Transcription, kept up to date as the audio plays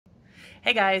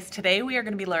Hey guys, today we are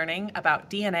going to be learning about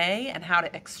DNA and how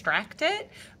to extract it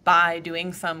by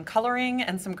doing some coloring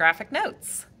and some graphic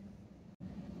notes.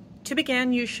 To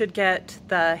begin, you should get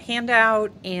the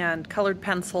handout and colored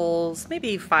pencils,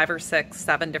 maybe 5 or 6,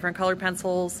 7 different colored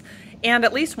pencils, and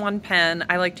at least one pen.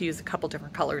 I like to use a couple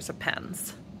different colors of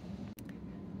pens.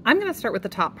 I'm going to start with the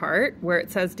top part where it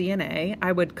says DNA.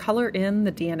 I would color in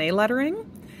the DNA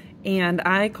lettering. And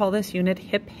I call this unit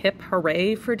Hip Hip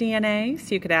Hooray for DNA,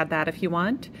 so you could add that if you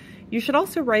want. You should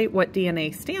also write what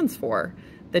DNA stands for.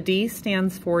 The D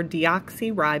stands for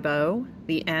deoxyribo,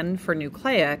 the N for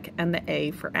nucleic, and the A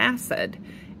for acid.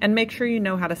 And make sure you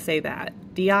know how to say that,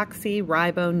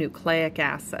 deoxyribonucleic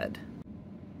acid.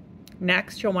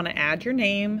 Next, you'll want to add your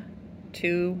name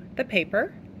to the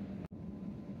paper.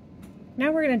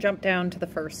 Now we're going to jump down to the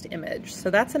first image. So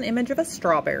that's an image of a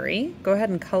strawberry. Go ahead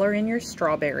and color in your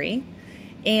strawberry.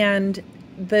 And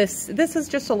this is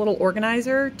just a little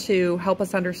organizer to help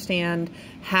us understand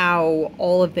how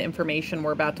all of the information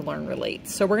we're about to learn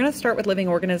relates. So we're going to start with living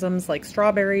organisms like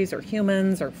strawberries or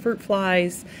humans or fruit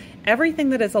flies. Everything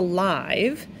that is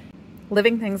alive,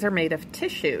 living things are made of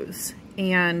tissues.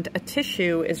 And a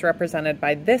tissue is represented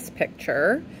by this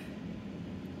picture.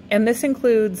 And this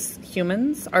includes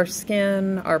humans, our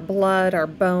skin, our blood, our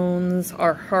bones,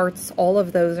 our hearts. All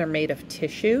of those are made of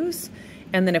tissues.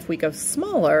 And then if we go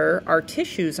smaller, our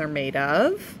tissues are made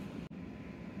of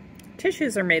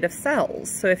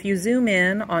cells. So if you zoom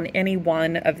in on any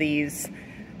one of these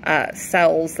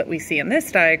cells that we see in this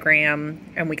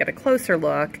diagram and we get a closer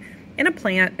look, in a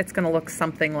plant, it's going to look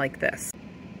something like this.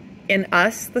 In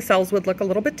us, the cells would look a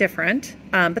little bit different,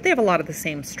 but they have a lot of the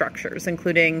same structures,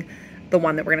 including the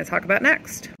one that we're going to talk about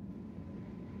next.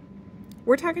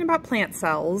 We're talking about plant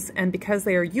cells, and because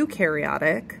they are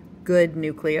eukaryotic, good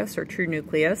nucleus or true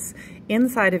nucleus,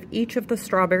 inside of each of the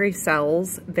strawberry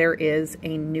cells there is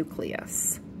a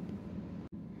nucleus.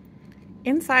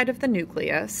 Inside of the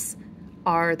nucleus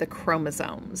are the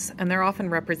chromosomes, and they're often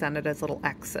represented as little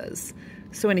X's.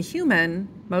 So in a human,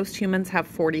 most humans have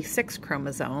 46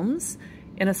 chromosomes.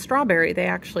 In a strawberry, they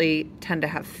actually tend to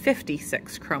have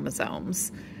 56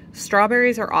 chromosomes.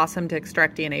 Strawberries are awesome to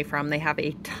extract DNA from. They have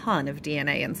a ton of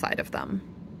DNA inside of them.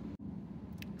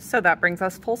 So that brings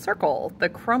us full circle. The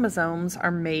chromosomes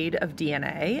are made of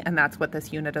DNA, and that's what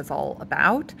this unit is all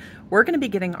about. We're going to be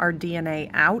getting our DNA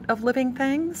out of living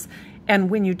things, and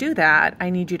when you do that,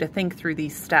 I need you to think through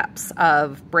these steps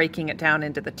of breaking it down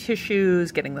into the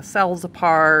tissues, getting the cells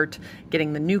apart,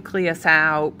 getting the nucleus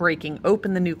out, breaking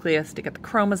open the nucleus to get the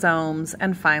chromosomes,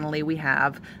 and finally we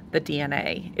have the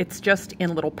DNA. It's just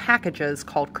in little packages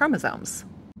called chromosomes.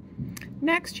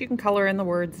 Next, you can color in the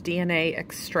words DNA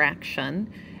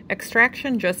extraction.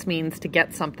 Extraction just means to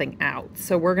get something out.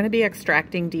 So we're going to be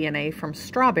extracting DNA from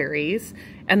strawberries,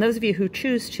 and those of you who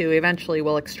choose to eventually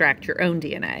will extract your own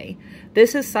DNA.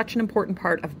 This is such an important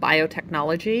part of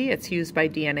biotechnology. It's used by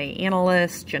DNA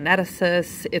analysts,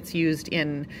 geneticists. It's used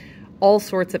in all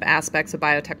sorts of aspects of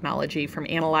biotechnology, from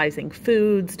analyzing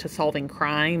foods to solving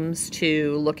crimes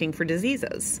to looking for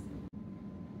diseases.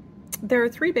 There are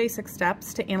 3 basic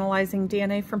steps to analyzing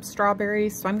DNA from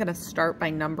strawberries, so I'm going to start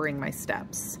by numbering my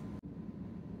steps.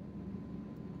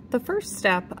 The first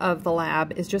step of the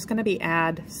lab is just going to be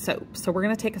add soap. So we're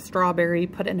going to take a strawberry,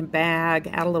 put it in a bag,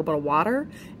 add a little bit of water,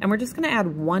 and we're just going to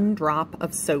add 1 drop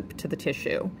of soap to the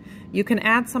tissue. You can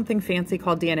add something fancy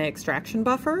called DNA extraction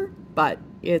buffer, but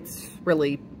it's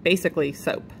really basically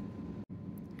soap.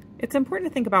 It's important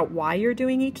to think about why you're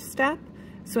doing each step.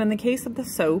 So in the case of the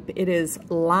soap, it is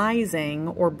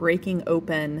lysing or breaking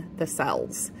open the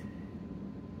cells.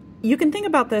 You can think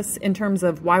about this in terms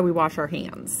of why we wash our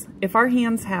hands. If our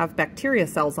hands have bacteria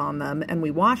cells on them and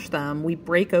we wash them, we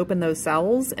break open those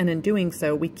cells, and in doing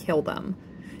so, we kill them.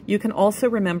 You can also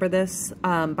remember this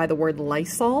by the word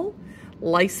Lysol.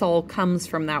 Lysol comes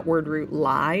from that word root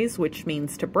lys, which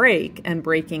means to break, and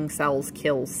breaking cells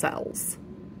kills cells.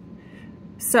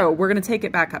 So we're going to take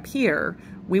it back up here.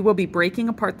 We will be breaking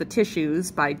apart the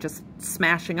tissues by just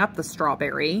smashing up the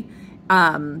strawberry,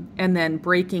 and then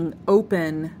breaking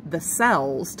open the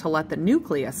cells to let the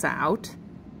nucleus out,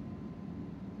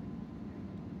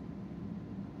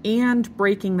 and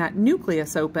breaking that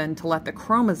nucleus open to let the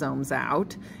chromosomes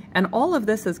out. And all of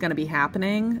this is going to be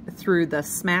happening through the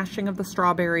smashing of the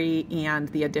strawberry and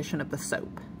the addition of the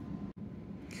soap.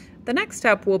 The next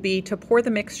step will be to pour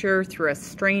the mixture through a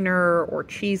strainer or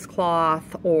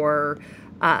cheesecloth or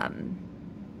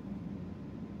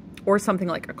something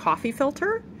like a coffee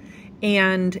filter.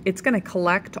 And it's going to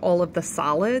collect all of the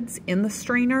solids in the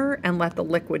strainer and let the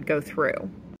liquid go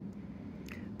through.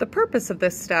 The purpose of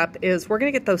this step is we're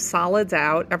going to get those solids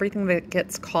out. Everything that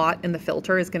gets caught in the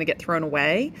filter is going to get thrown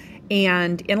away.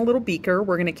 And in a little beaker,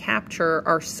 we're going to capture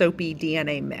our soapy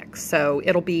DNA mix. So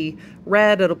it'll be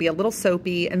red, it'll be a little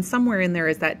soapy, and somewhere in there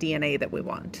is that DNA that we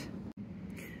want.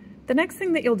 The next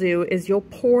thing that you'll do is you'll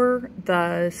pour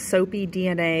the soapy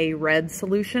DNA red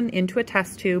solution into a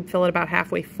test tube, fill it about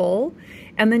halfway full,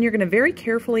 and then you're going to very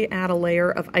carefully add a layer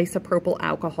of isopropyl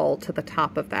alcohol to the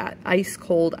top of that, ice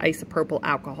cold isopropyl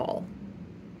alcohol.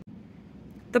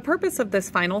 The purpose of this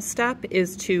final step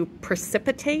is to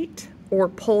precipitate or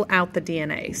pull out the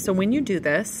DNA. So when you do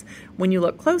this, when you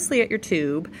look closely at your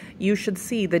tube, you should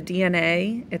see the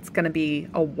DNA, it's going to be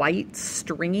a white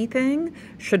stringy thing,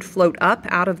 should float up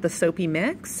out of the soapy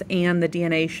mix, and the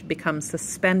DNA should become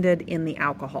suspended in the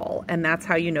alcohol. And that's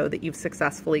how you know that you've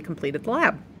successfully completed the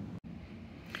lab.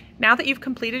 Now that you've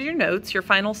completed your notes, your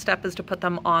final step is to put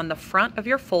them on the front of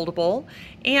your foldable,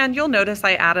 and you'll notice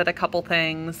I added a couple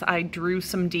things. I drew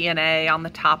some DNA on the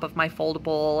top of my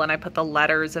foldable, and I put the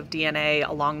letters of DNA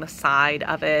along the side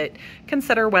of it.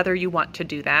 Consider whether you want to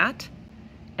do that.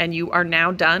 And you are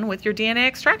now done with your DNA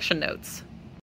extraction notes.